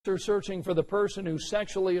They're searching for the person who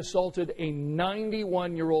sexually assaulted a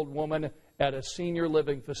 91-year-old woman at a senior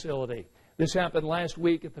living facility. This happened last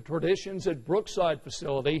week at the Traditions at Brookside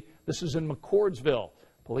facility. This is in McCordsville.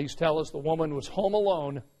 Police tell us the woman was home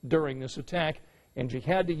alone during this attack, and she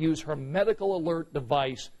had to use her medical alert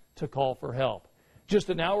device to call for help. Just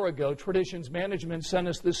an hour ago, Traditions management sent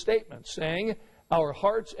us this statement saying, "Our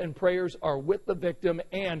hearts and prayers are with the victim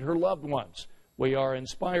and her loved ones. We are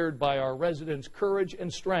inspired by our residents' courage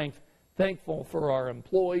and strength, thankful for our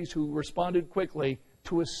employees who responded quickly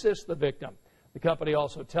to assist the victim." The company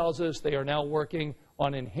also tells us they are now working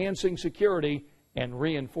on enhancing security and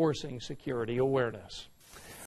reinforcing security awareness.